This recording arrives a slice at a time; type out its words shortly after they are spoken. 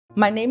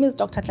My name is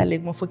Dr.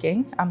 Tlaleng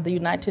Mofokeng. I'm the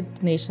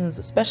United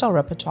Nations Special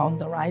Rapporteur on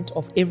the right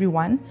of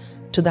everyone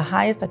to the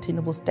highest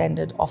attainable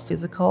standard of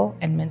physical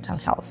and mental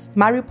health.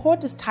 My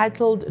report is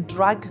titled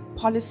Drug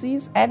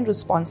Policies and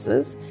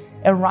Responses,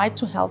 a Right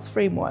to Health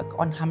Framework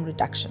on Harm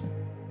Reduction.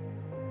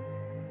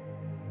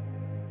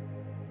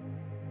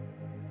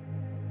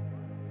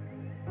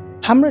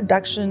 Harm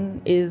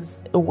reduction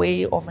is a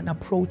way of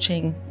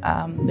approaching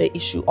the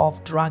issue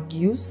of drug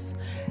use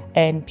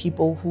and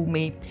people who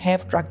may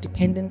have drug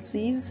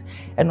dependencies,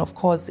 and of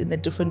course in the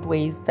different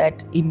ways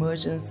that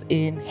emerges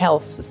in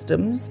health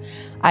systems.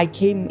 I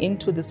came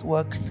into this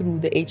work through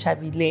the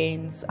HIV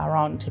lens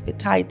around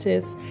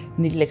hepatitis,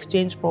 needle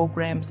exchange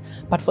programs,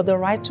 but for the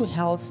right to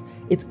health,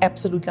 it's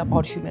absolutely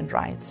about human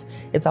rights.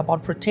 It's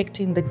about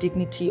protecting the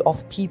dignity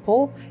of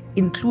people,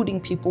 including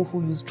people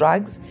who use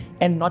drugs,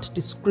 and not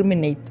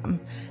discriminate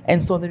them.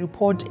 And so the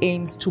report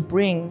aims to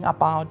bring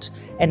about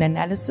an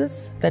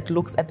analysis that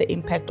looks at the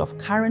impact of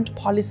current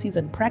policies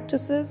and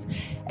practices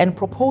and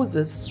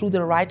proposes through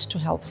the right to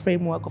health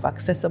framework of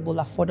accessible,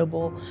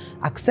 affordable,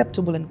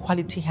 acceptable and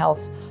quality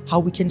health, how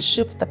we can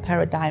shift the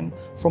paradigm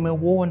from a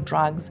war on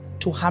drugs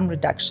to harm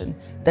reduction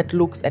that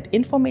looks at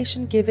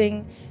information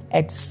giving,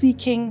 at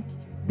seeking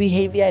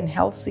behavior and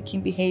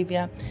health-seeking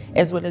behavior,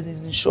 as well as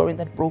ensuring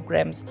that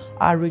programs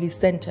are really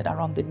centered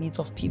around the needs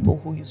of people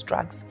who use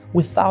drugs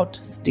without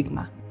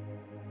stigma.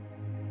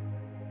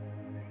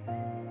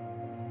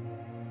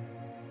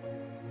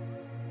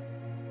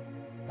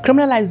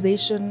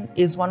 Criminalization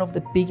is one of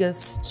the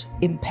biggest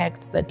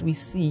impacts that we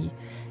see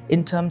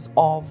in terms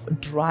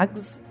of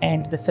drugs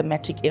and the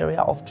thematic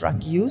area of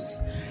drug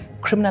use.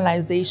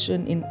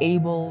 Criminalization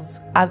enables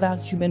other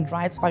human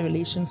rights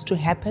violations to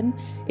happen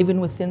even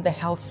within the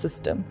health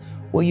system,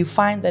 where you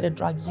find that a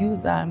drug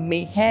user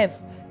may have,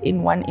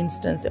 in one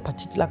instance, a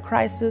particular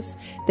crisis.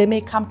 They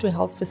may come to a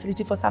health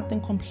facility for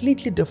something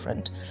completely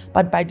different,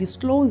 but by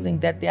disclosing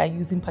that they are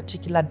using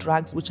particular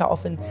drugs, which are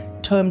often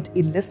termed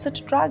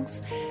illicit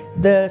drugs,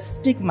 the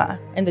stigma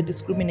and the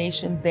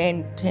discrimination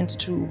then tends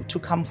to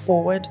come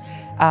forward.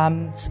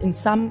 In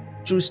some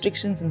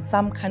jurisdictions, in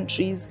some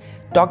countries,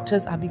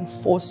 doctors are being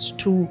forced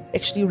to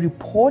actually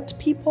report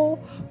people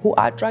who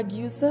are drug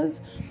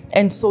users.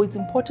 And so it's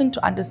important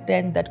to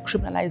understand that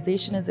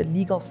criminalization as a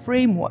legal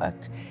framework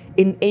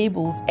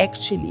enables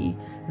actually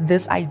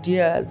this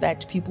idea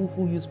that people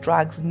who use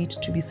drugs need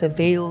to be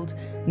surveilled,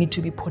 need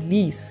to be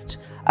policed,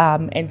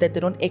 and that they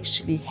don't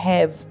actually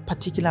have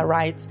particular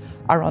rights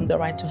around the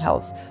right to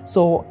health.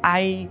 So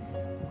I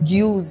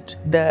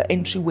used the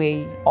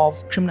entryway of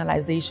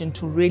criminalization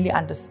to really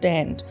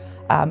understand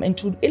and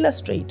to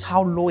illustrate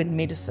how law and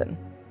medicine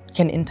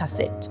can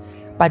intersect.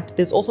 But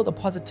there's also the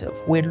positive,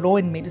 where law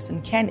and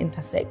medicine can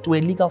intersect, where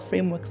legal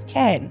frameworks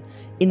can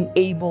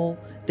enable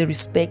the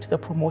respect, the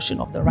promotion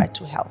of the right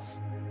to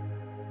health.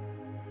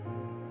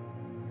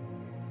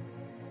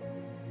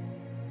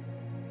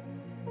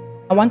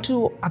 I want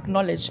to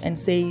acknowledge and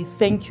say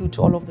thank you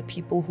to all of the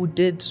people who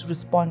did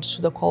respond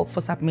to the call for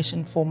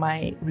submission for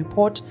my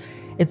report.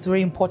 It's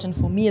very important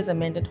for me as a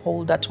mandate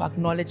holder to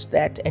acknowledge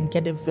that and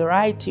get a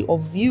variety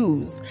of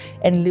views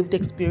and lived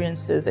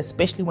experiences,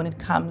 especially when it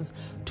comes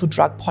to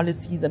drug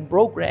policies and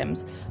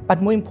programs,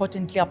 but more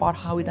importantly about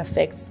how it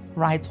affects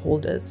rights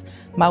holders.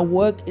 My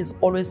work is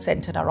always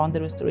centered around the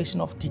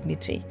restoration of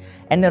dignity,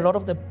 and a lot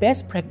of the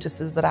best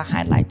practices that I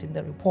highlight in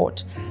the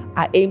report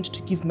are aimed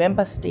to give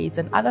member states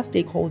and other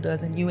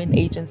stakeholders and UN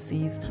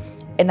agencies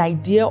an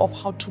idea of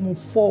how to move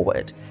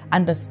forward,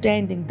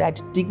 understanding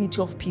that dignity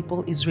of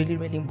people is really,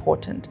 really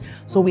important.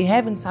 So we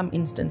have in some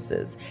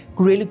instances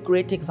really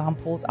great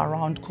examples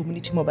around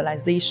community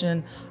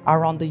mobilization,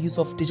 around the use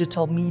of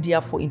digital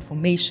media for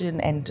information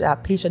and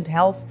patient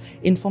health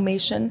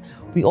information.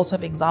 We also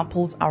have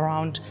examples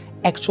around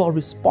actual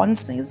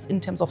responses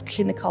in terms of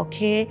clinical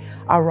care,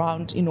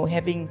 around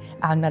having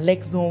an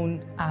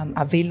naloxone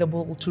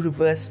available to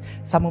reverse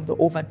some of the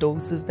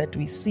overdoses that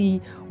we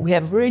see. We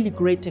have really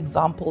great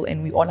example,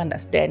 and we all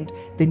understand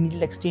the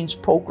needle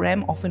exchange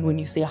program. Often when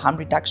you say harm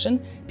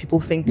reduction, people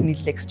think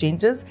needle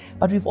exchanges,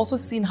 but we've also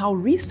seen how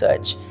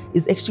research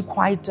is actually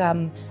quite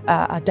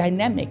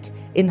dynamic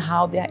in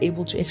how they are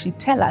able to actually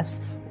tell us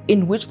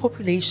in which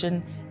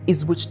population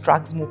is which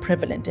drugs more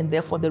prevalent, and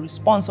therefore the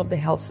response of the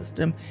health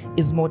system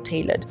is more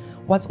tailored.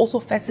 What's also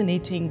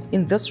fascinating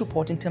in this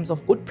report in terms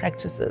of good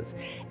practices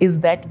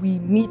is that we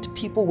meet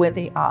people where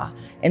they are,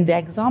 and there are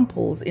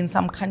examples in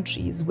some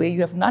countries where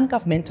you have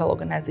non-governmental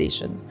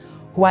organizations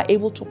who are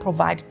able to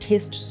provide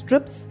test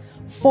strips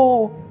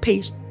for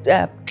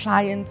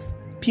clients,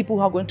 people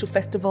who are going to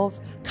festivals,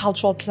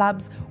 cultural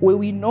clubs, where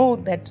we know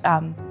that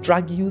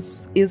drug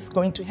use is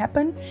going to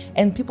happen,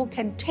 and people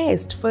can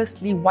test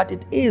firstly what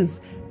it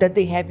is that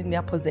they have in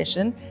their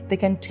possession. They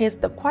can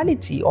test the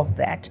quality of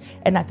that,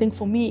 and I think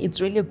for me it's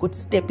really a good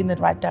step in the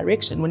right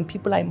direction. When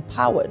people are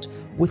empowered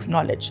with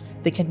knowledge,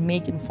 they can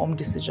make informed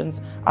decisions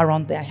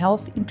around their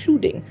health,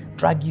 including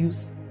drug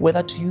use,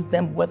 whether to use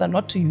them, whether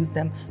not to use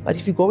them. But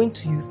if you're going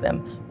to use them,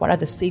 what are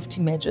the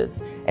safety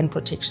measures and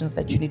protections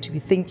that you need to be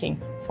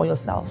thinking for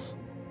yourself?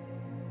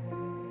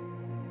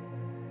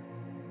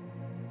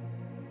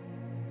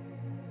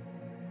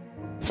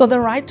 So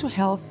the right to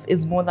health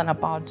is more than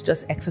about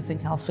just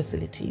accessing health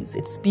facilities.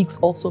 It speaks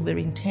also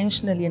very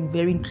intentionally and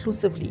very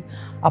inclusively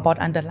about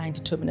underlying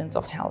determinants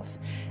of health.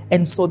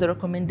 And so the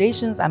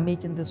recommendations I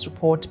make in this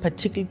report,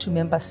 particularly to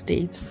member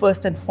states,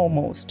 first and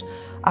foremost,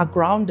 are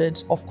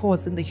grounded, of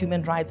course, in the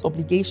human rights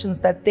obligations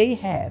that they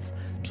have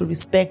to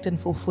respect and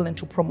fulfill and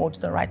to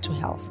promote the right to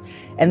health.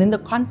 And in the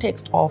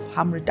context of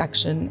harm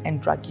reduction and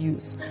drug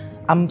use,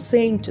 I'm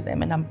saying to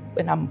them, and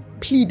I'm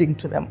pleading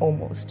to them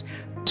almost,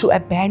 to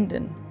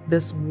abandon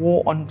this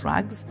war on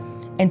drugs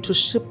and to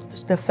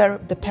shift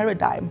the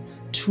paradigm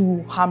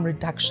to harm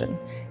reduction.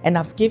 And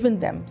I've given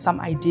them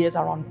some ideas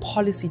around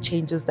policy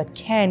changes that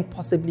can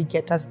possibly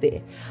get us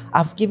there.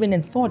 I've given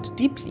and thought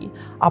deeply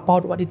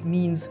about what it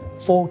means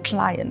for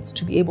clients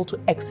to be able to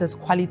access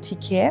quality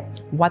care,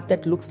 what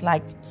that looks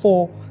like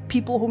for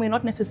people who may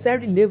not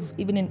necessarily live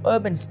even in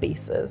urban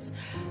spaces.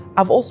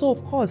 I've also,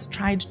 of course,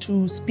 tried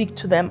to speak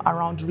to them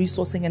around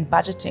resourcing and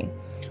budgeting.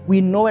 We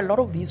know a lot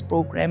of these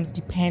programs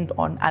depend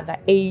on other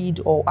aid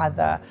or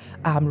other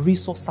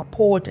resource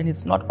support, and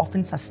it's not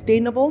often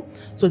sustainable.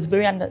 So it's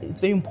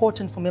very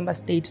important for member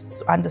states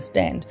to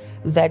understand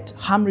that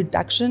harm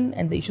reduction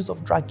and the issues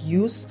of drug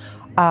use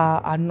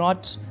are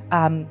not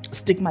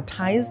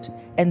stigmatized,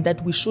 and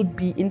that we should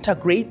be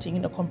integrating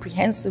in a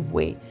comprehensive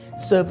way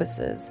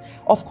services.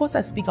 Of course,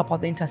 I speak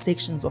about the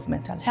intersections of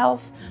mental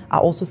health. I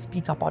also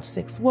speak about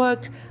sex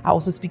work. I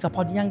also speak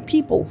about young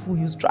people who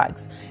use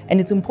drugs. And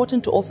it's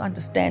important to also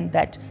understand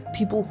that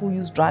people who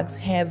use drugs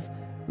have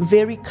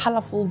very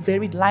colorful,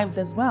 varied lives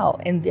as well.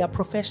 And they are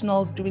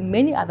professionals doing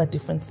many other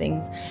different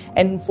things.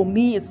 And for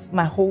me, it's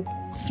my hope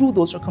through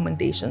those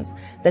recommendations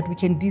that we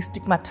can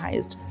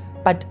destigmatize,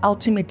 but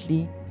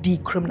ultimately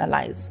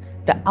decriminalize.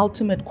 The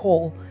ultimate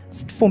call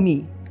for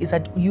me is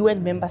that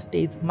UN member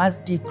states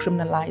must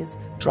decriminalize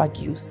drug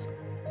use.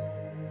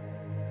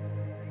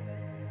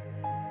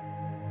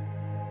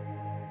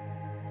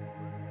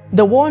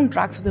 The war on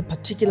drugs has a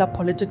particular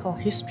political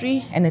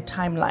history and a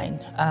timeline.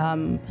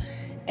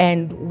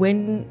 And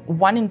when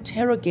one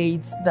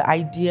interrogates the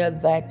idea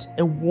that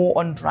a war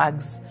on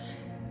drugs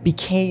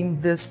became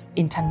this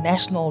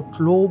international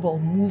global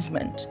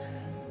movement,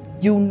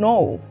 you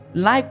know,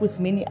 like with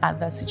many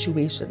other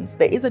situations,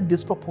 there is a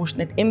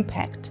disproportionate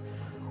impact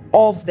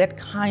of that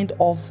kind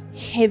of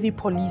heavy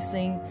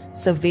policing,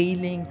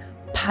 surveilling,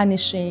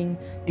 punishing,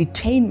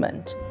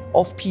 detainment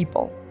of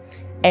people.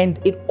 And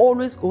it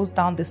always goes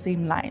down the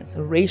same lines,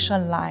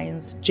 racial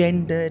lines,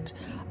 gendered,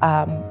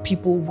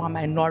 people who are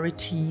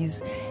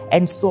minorities.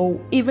 And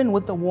so even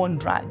with the war on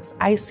drugs,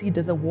 I see it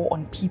as a war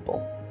on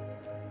people.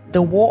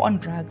 The war on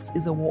drugs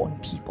is a war on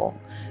people.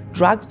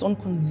 Drugs don't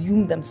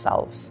consume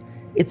themselves.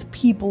 It's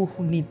people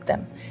who need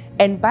them.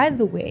 And by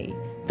the way,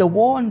 the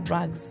war on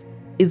drugs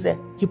is a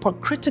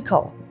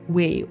hypocritical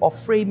way of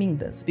framing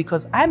this,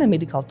 because I'm a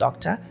medical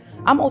doctor.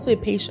 I'm also a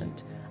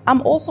patient.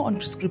 I'm also on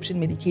prescription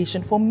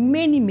medication for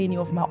many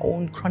of my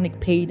own chronic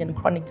pain and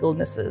chronic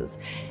illnesses.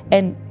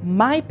 And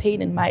my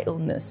pain and my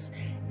illness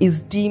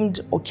is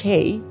deemed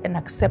okay and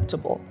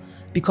acceptable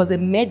because a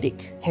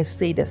medic has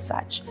said as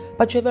such.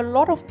 But you have a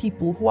lot of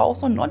people who are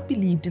also not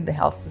believed in the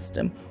health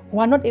system, who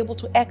are not able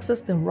to access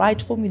the right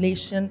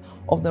formulation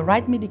of the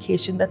right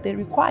medication that they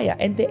require,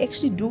 and they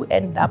actually do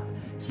end up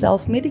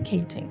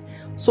self-medicating.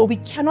 So we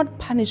cannot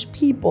punish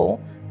people,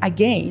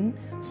 again,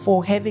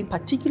 for having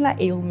particular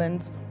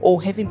ailments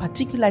or having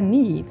particular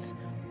needs,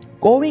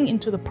 going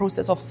into the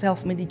process of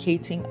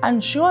self-medicating,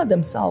 unsure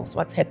themselves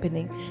what's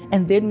happening,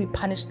 and then we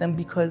punish them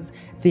because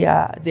they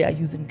are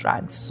using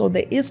drugs. So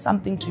there is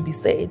something to be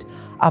said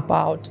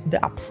about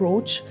the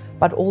approach,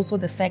 but also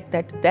the fact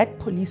that that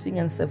policing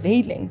and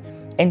surveilling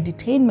and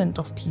detainment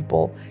of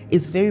people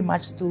is very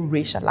much still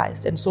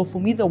racialized. And so for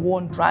me, the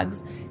war on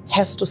drugs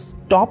has to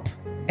stop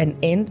and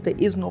end. There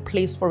is no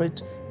place for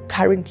it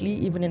currently,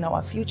 even in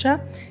our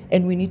future,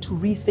 and we need to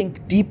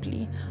rethink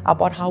deeply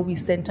about how we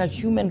center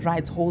human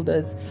rights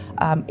holders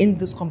in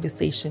this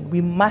conversation.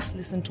 We must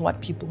listen to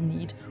what people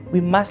need.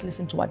 We must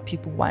listen to what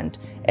people want.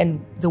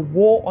 And the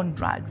war on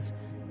drugs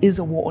is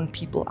a war on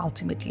people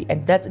ultimately,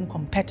 and that's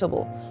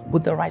incompatible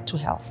with the right to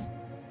health.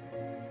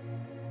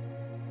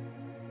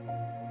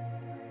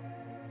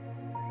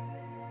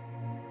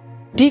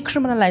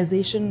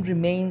 Decriminalization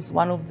remains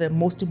one of the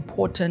most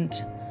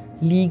important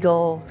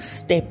legal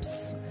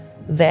steps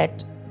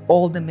that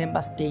all the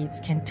member states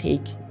can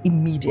take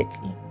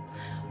immediately.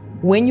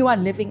 When you are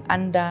living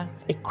under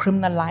a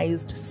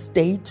criminalized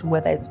state,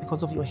 whether it's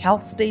because of your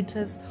health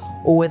status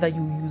or whether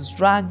you use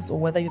drugs or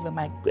whether you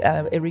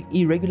have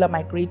irregular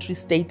migratory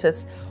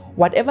status,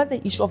 whatever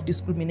the issue of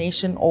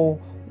discrimination or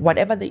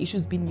whatever the issue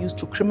is being used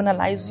to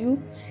criminalize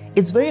you,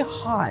 it's very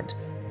hard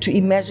to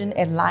imagine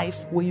a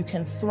life where you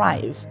can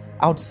thrive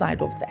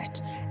outside of that.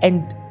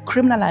 And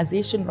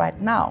criminalization right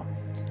now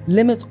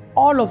limits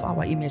all of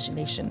our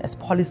imagination as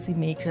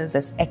policymakers,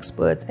 as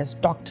experts, as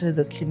doctors,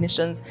 as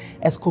clinicians,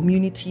 as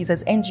communities,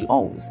 as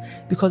NGOs,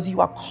 because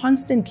you are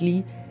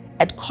constantly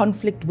at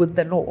conflict with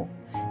the law.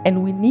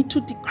 And we need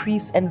to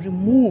decrease and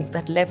remove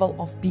that level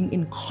of being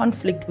in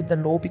conflict with the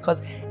law,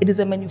 because it is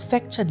a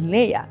manufactured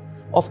layer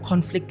of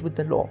conflict with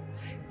the law.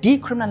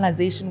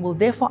 Decriminalization will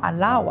therefore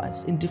allow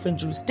us in different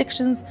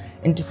jurisdictions,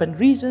 in different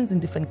regions, in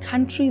different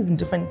countries, in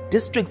different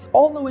districts,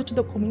 all the way to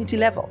the community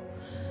level,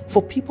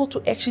 for people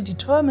to actually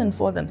determine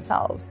for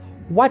themselves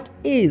what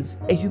is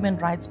a human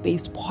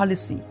rights-based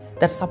policy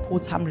that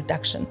supports harm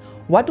reduction.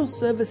 What do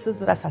services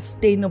that are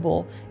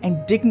sustainable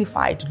and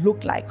dignified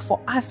look like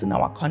for us in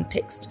our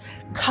context?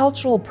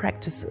 Cultural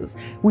practices.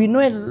 We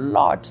know a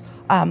lot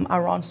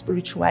around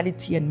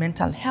spirituality and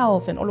mental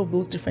health and all of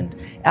those different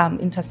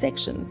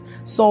intersections.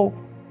 So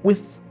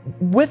with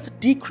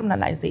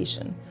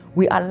decriminalization,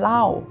 we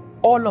allow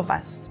all of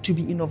us to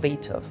be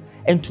innovative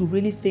and to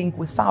really think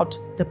without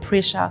the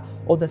pressure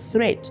or the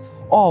threat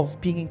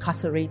of being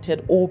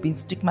incarcerated or being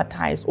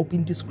stigmatized or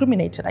being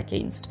discriminated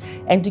against.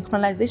 And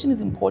decriminalization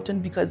is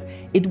important because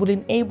it will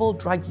enable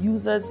drug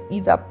users,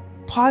 either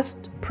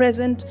past,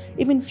 present,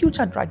 even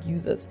future drug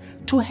users,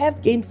 to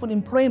have gainful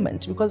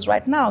employment, because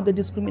right now the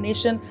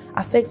discrimination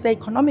affects their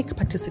economic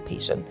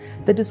participation.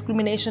 The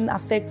discrimination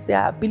affects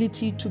their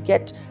ability to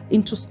get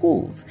into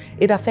schools.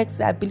 It affects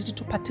their ability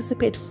to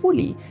participate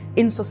fully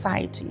in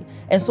society.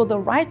 And so the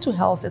right to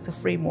health is a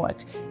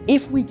framework.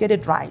 If we get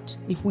it right,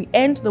 if we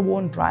end the war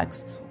on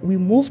drugs, we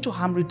move to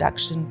harm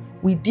reduction,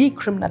 we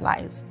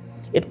decriminalize,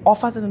 it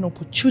offers us an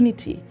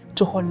opportunity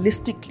to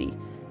holistically,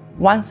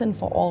 once and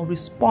for all,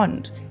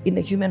 respond in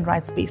a human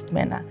rights-based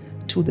manner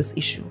to this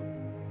issue.